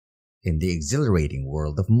in the exhilarating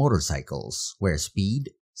world of motorcycles, where speed,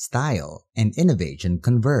 style, and innovation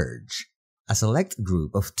converge. A select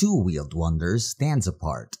group of two-wheeled wonders stands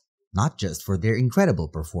apart, not just for their incredible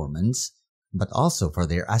performance, but also for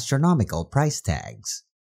their astronomical price tags.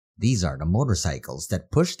 These are the motorcycles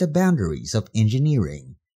that push the boundaries of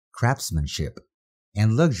engineering, craftsmanship,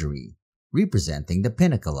 and luxury, representing the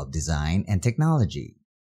pinnacle of design and technology.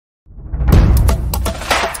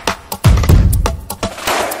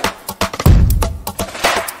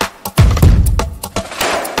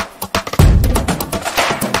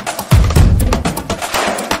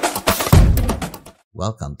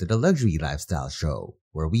 Welcome to the Luxury Lifestyle Show,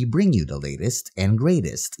 where we bring you the latest and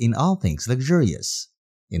greatest in all things luxurious.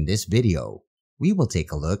 In this video, we will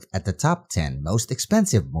take a look at the top 10 most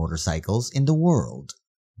expensive motorcycles in the world.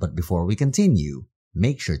 But before we continue,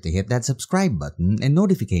 make sure to hit that subscribe button and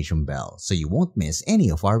notification bell so you won't miss any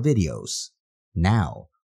of our videos. Now,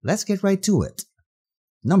 let's get right to it.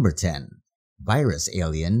 Number 10. Virus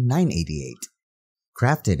Alien 988.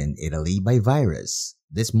 Crafted in Italy by Virus,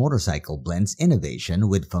 this motorcycle blends innovation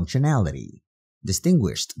with functionality.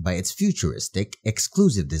 Distinguished by its futuristic,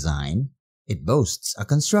 exclusive design, it boasts a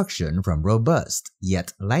construction from robust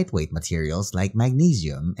yet lightweight materials like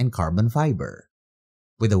magnesium and carbon fiber.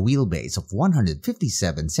 With a wheelbase of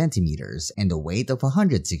 157 centimeters and a weight of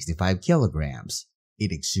 165 kilograms,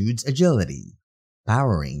 it exudes agility.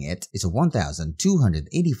 Powering it is a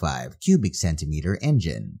 1,285 cubic centimeter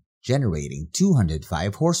engine, generating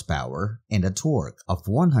 205 horsepower and a torque of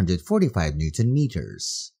 145 Newton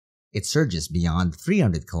meters. It surges beyond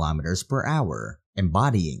 300 kilometers per hour,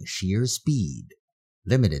 embodying sheer speed.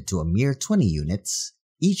 Limited to a mere 20 units,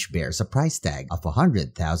 each bears a price tag of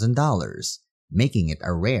 $100,000, making it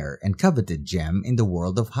a rare and coveted gem in the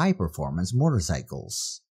world of high-performance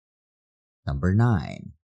motorcycles. Number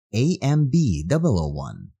 9. AMB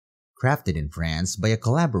 001. Crafted in France by a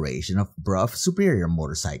collaboration of Brough Superior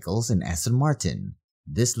Motorcycles and Aston Martin,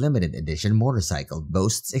 this limited edition motorcycle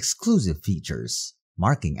boasts exclusive features,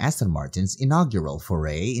 marking Aston Martin's inaugural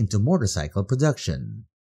foray into motorcycle production.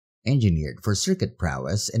 Engineered for circuit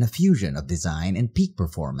prowess and a fusion of design and peak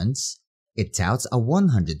performance, it touts a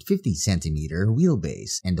 150 centimeter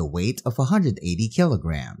wheelbase and a weight of 180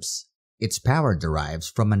 kilograms. Its power derives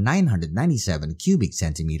from a 997 cubic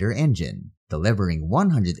centimeter engine, delivering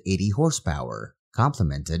 180 horsepower,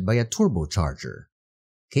 complemented by a turbocharger.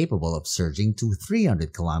 Capable of surging to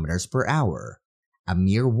 300 kilometers per hour, a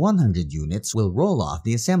mere 100 units will roll off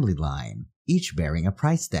the assembly line, each bearing a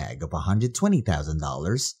price tag of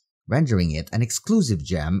 $120,000, rendering it an exclusive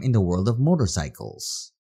gem in the world of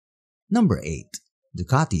motorcycles. Number 8.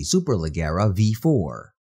 Ducati Superleggera V4.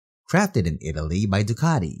 Crafted in Italy by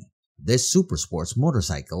Ducati, this supersports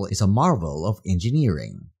motorcycle is a marvel of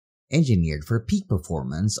engineering. Engineered for peak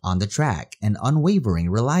performance on the track and unwavering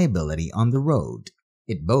reliability on the road,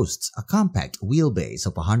 it boasts a compact wheelbase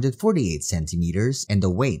of 148 centimeters and a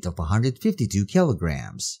weight of 152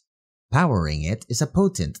 kilograms. Powering it is a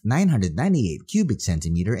potent 998 cubic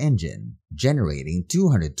centimeter engine, generating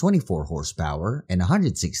 224 horsepower and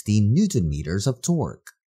 116 Newton meters of torque.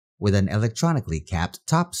 With an electronically capped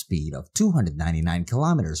top speed of 299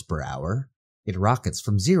 kilometers per hour, it rockets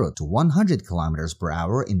from 0 to 100 kilometers per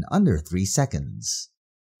hour in under 3 seconds.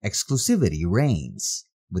 Exclusivity reigns,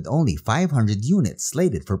 with only 500 units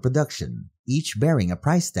slated for production, each bearing a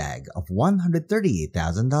price tag of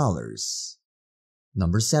 $138,000.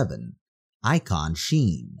 Number 7. Icon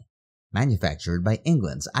Sheen. Manufactured by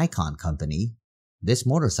England's Icon Company, this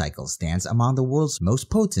motorcycle stands among the world's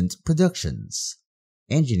most potent productions.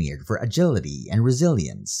 Engineered for agility and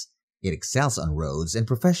resilience, it excels on roads and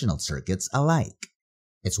professional circuits alike.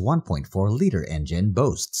 Its 1.4-liter engine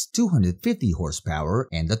boasts 250 horsepower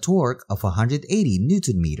and a torque of 180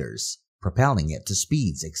 Newton meters, propelling it to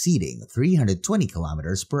speeds exceeding 320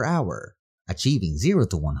 kilometers per hour, achieving 0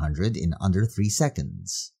 to 100 in under 3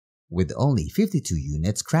 seconds. With only 52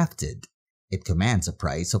 units crafted, it commands a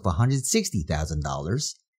price of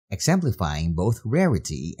 $160,000, exemplifying both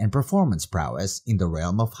rarity and performance prowess in the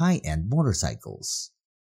realm of high-end motorcycles.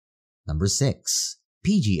 Number 6.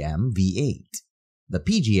 PGM V8. The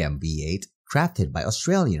PGM V8, crafted by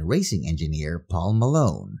Australian racing engineer Paul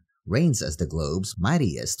Malone, reigns as the globe's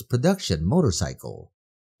mightiest production motorcycle.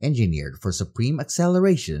 Engineered for supreme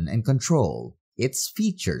acceleration and control, its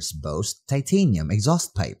features boast titanium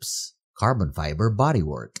exhaust pipes, carbon fiber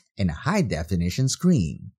bodywork, and a high-definition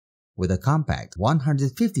screen. With a compact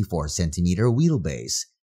 154 centimeter wheelbase,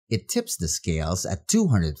 it tips the scales at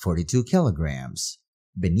 242 kilograms.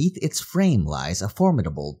 Beneath its frame lies a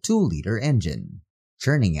formidable 2-liter engine,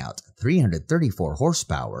 churning out 334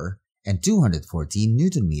 horsepower and 214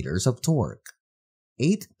 Newton-meters of torque.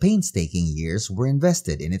 8 painstaking years were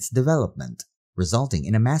invested in its development, resulting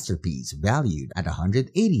in a masterpiece valued at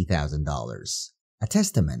 $180,000, a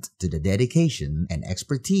testament to the dedication and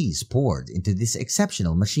expertise poured into this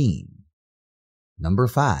exceptional machine. Number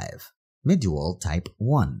 5. Midwell Type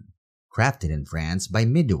 1. Crafted in France by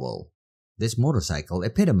Midwell, this motorcycle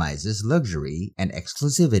epitomizes luxury and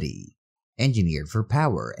exclusivity. Engineered for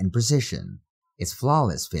power and precision, its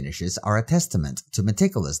flawless finishes are a testament to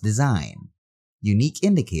meticulous design. Unique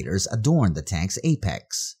indicators adorn the tank's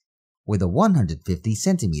apex. With a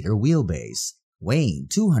 150cm wheelbase, weighing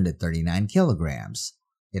 239 kilograms,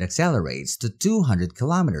 it accelerates to 200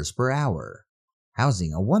 kilometers per hour.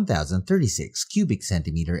 Housing a 1,036 cubic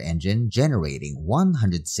centimeter engine generating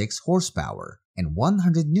 106 horsepower and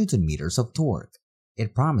 100 Newton-meters of torque,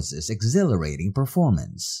 it promises exhilarating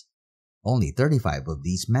performance. Only 35 of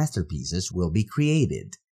these masterpieces will be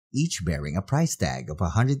created, each bearing a price tag of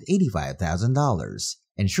 $185,000,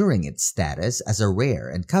 ensuring its status as a rare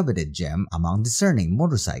and coveted gem among discerning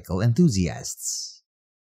motorcycle enthusiasts.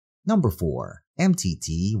 Number 4.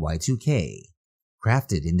 MTT Y2K.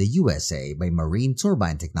 Crafted in the USA by Marine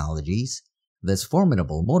Turbine Technologies, this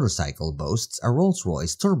formidable motorcycle boasts a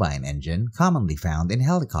Rolls-Royce turbine engine commonly found in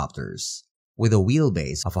helicopters. With a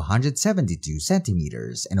wheelbase of 172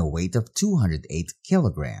 centimeters and a weight of 208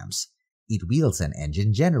 kilograms, it wields an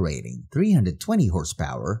engine generating 320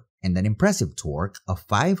 horsepower and an impressive torque of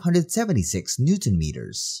 576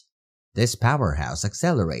 Newton-meters. This powerhouse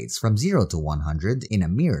accelerates from 0 to 100 in a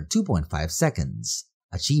mere 2.5 seconds,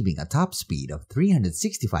 achieving a top speed of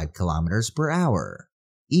 365 kilometers per hour.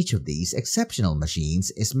 Each of these exceptional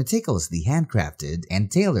machines is meticulously handcrafted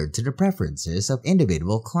and tailored to the preferences of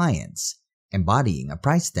individual clients, embodying a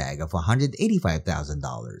price tag of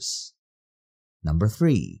 $185,000. Number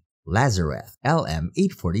 3. Lazareth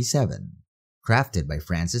LM847. Crafted by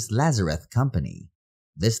Francis Lazareth Company,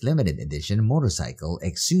 this limited edition motorcycle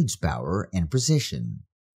exudes power and precision,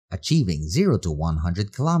 achieving 0 to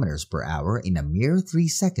 100 kilometers per hour in a mere 3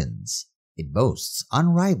 seconds. It boasts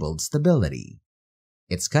unrivaled stability.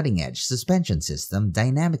 Its cutting-edge suspension system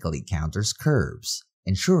dynamically counters curves,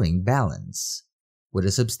 ensuring balance. With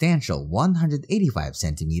a substantial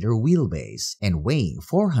 185cm wheelbase and weighing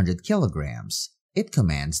 400 kilograms, it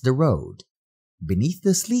commands the road. Beneath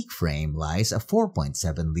the sleek frame lies a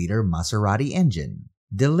 4.7-liter Maserati engine,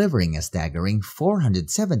 delivering a staggering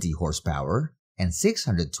 470 horsepower and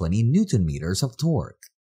 620 Newton-meters of torque.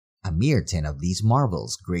 A mere 10 of these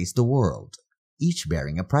marvels grace the world, each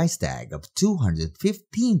bearing a price tag of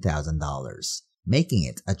 $215,000, making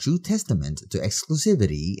it a true testament to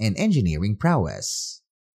exclusivity and engineering prowess.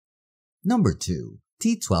 Number 2.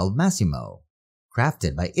 T12 Massimo.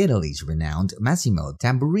 Crafted by Italy's renowned Massimo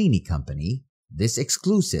Tamburini Company, this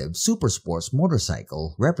exclusive supersports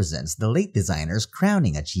motorcycle represents the late designer's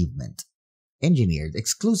crowning achievement. Engineered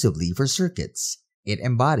exclusively for circuits, it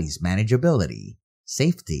embodies manageability,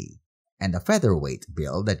 safety, and a featherweight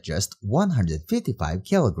build at just 155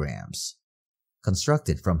 kilograms.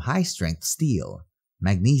 Constructed from high-strength steel,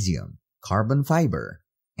 magnesium, carbon fiber,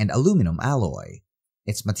 and aluminum alloy,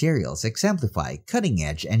 its materials exemplify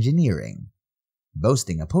cutting-edge engineering.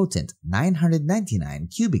 Boasting a potent 999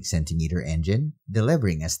 cubic centimeter engine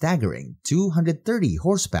delivering a staggering 230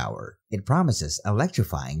 horsepower, it promises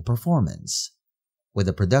electrifying performance. With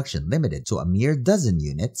a production limited to a mere dozen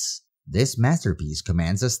units, this masterpiece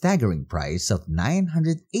commands a staggering price of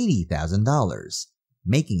 $980,000,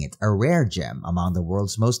 making it a rare gem among the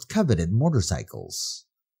world's most coveted motorcycles.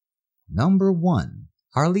 Number 1.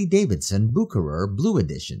 Harley-Davidson Bucherer Blue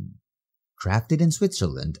Edition. Crafted in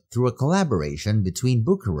Switzerland through a collaboration between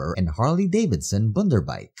Bucherer and Harley-Davidson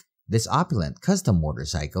Bunderbike, this opulent custom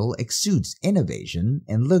motorcycle exudes innovation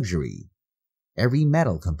and luxury. Every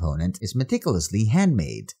metal component is meticulously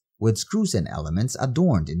handmade, with screws and elements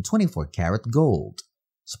adorned in 24-karat gold.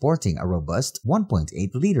 Sporting a robust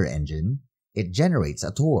 1.8-liter engine, it generates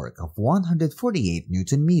a torque of 148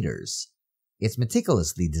 Newton-meters. Its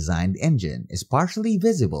meticulously designed engine is partially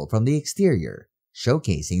visible from the exterior,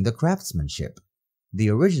 showcasing the craftsmanship. The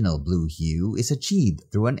original blue hue is achieved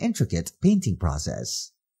through an intricate painting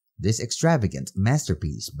process. This extravagant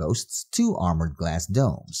masterpiece boasts 2 armored glass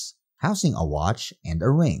domes, housing a watch and a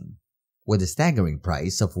ring. With a staggering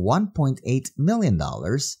price of $1.8 million,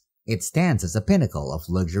 it stands as a pinnacle of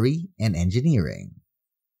luxury and engineering.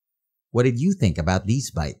 What did you think about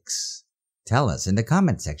these bikes? Tell us in the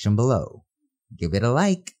comment section below. Give it a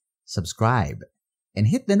like, subscribe, and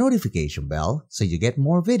hit the notification bell so you get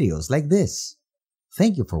more videos like this.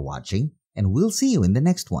 Thank you for watching, and we'll see you in the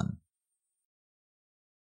next one.